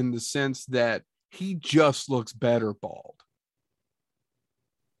Stewart in the sense that he just looks better bald.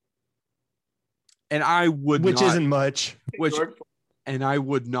 And I would Which not, isn't much. And I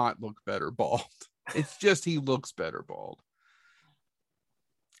would not look better bald. It's just he looks better bald.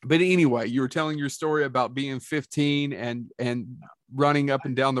 But anyway, you were telling your story about being 15 and running up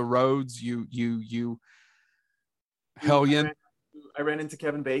and down the roads. You hellion. I ran into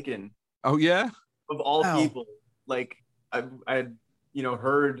Kevin Bacon. Oh yeah, of all people. Like I had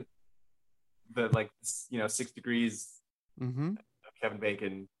heard the 6 degrees of Kevin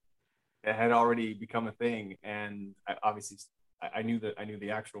Bacon. It had already become a thing, and I knew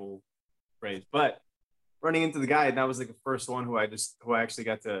the actual phrase, but running into the guy, and that was like the first one who I actually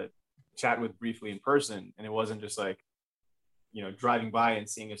got to chat with briefly in person, and it wasn't just like driving by and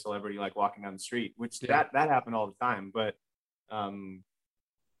seeing a celebrity like walking down the street, which that happened all the time. But of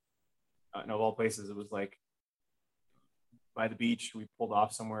all places, it was like by the beach. We pulled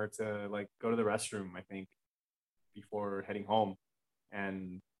off somewhere to like go to the restroom, I think, before heading home,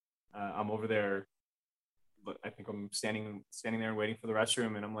 and I'm over there. But I think I'm standing there and waiting for the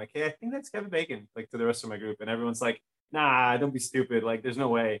restroom, and I'm like, hey, I think that's Kevin Bacon, like to the rest of my group, and everyone's like, nah, don't be stupid, like there's no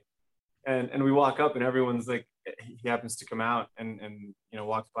way. And we walk up, and everyone's like, he happens to come out and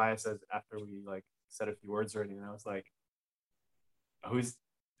walks by us after we like said a few words already, and I was like,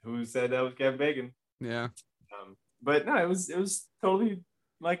 who said that was Kevin Bacon? Yeah. But no, it was totally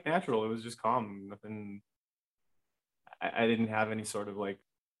like natural. It was just calm. Nothing. I didn't have any sort of like.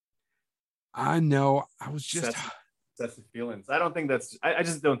 I know. I was just that's the feelings. I don't think that's. I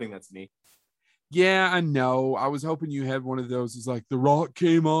just don't think that's me. Yeah, I know. I was hoping you had one of those. It's like The Rock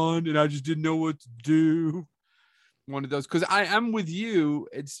came on and I just didn't know what to do. One of those, because I'm with you.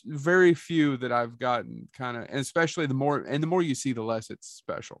 It's very few that I've gotten kind of, and especially the more you see, the less it's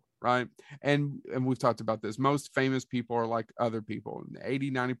special, right? And we've talked about this. Most famous people are like other people.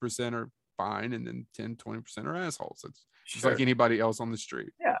 80-90% are fine, and then 10-20% are assholes. It's just like anybody else on the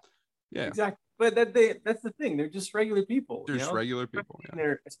street. Yeah, exactly. But that's the thing. They're just regular people. They're just regular people.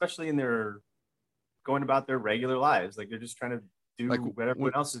 Especially in their going about their regular lives. Like they're just trying to do like what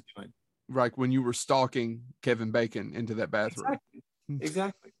everyone else is doing. Like when you were stalking Kevin Bacon into that bathroom.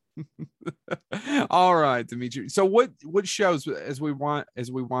 Exactly. All right, Dimitri. So what shows as we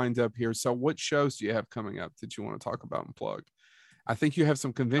wind up here? So what shows do you have coming up that you want to talk about and plug? I think you have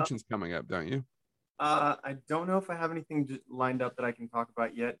some conventions coming up, don't you? I don't know if I have anything lined up that I can talk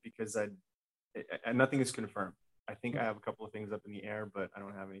about yet because nothing is confirmed. I think I have a couple of things up in the air, but I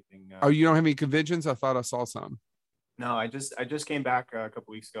don't have anything. Oh, you don't have any conventions? I thought I saw some. No, I just came back a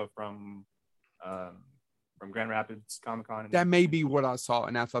couple weeks ago from Grand Rapids Comic-Con. That may be what I saw,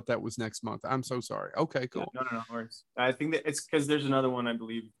 and I thought that was next month. I'm so sorry. Okay, cool. No worries. I think that it's because there's another one I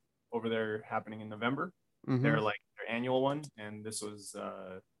believe over there happening in November. Mm-hmm. They're like their annual one, and this was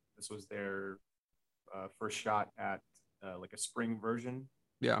their first shot at like a spring version.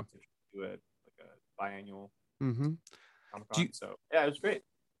 Yeah. To do it like a biannual mm-hmm. Comic-Con. So yeah, it was great.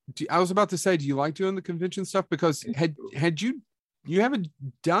 I was about to say, do you like doing the convention stuff? Because had you haven't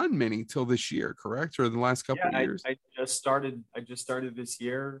done many till this year, correct? Or the last couple of years? I just started this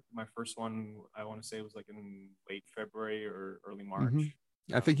year. My first one, I want to say, was like in late February or early March.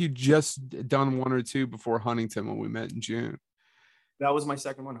 Mm-hmm. I think you just done one or two before Huntington when we met in June. That was my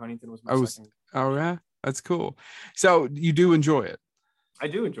second one. Huntington was my second. Oh yeah, that's cool. So you do enjoy it? I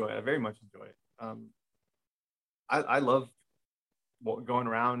do enjoy it. I very much enjoy it. I love going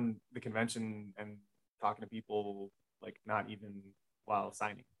around the convention and talking to people, like not even while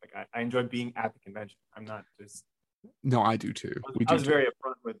signing. Like I enjoy being at the convention. I'm not just. No, I do too. I was very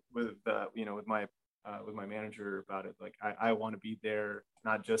upfront with my manager about it. Like I want to be there,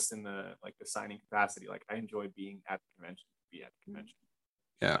 not just in the signing capacity. Like I enjoy being at the convention. Be at the convention.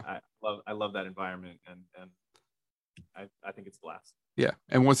 Yeah, I love that environment, and I think it's a blast. Yeah,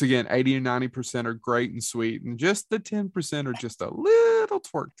 and once again, 80 or 90% are great and sweet, and just the 10% are just a little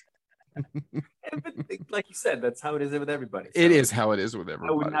twerked. But like you said, that's how it is with everybody. So it is how it is with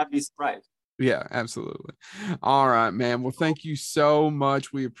everybody. I would not be surprised. Yeah, absolutely. All right, man. Well, thank you so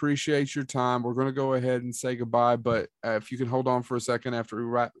much. We appreciate your time. We're going to go ahead and say goodbye, but if you can hold on for a second after we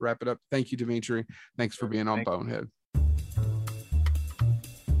wrap it up. Thank you, Dimitri. Thanks for being on Bonehead.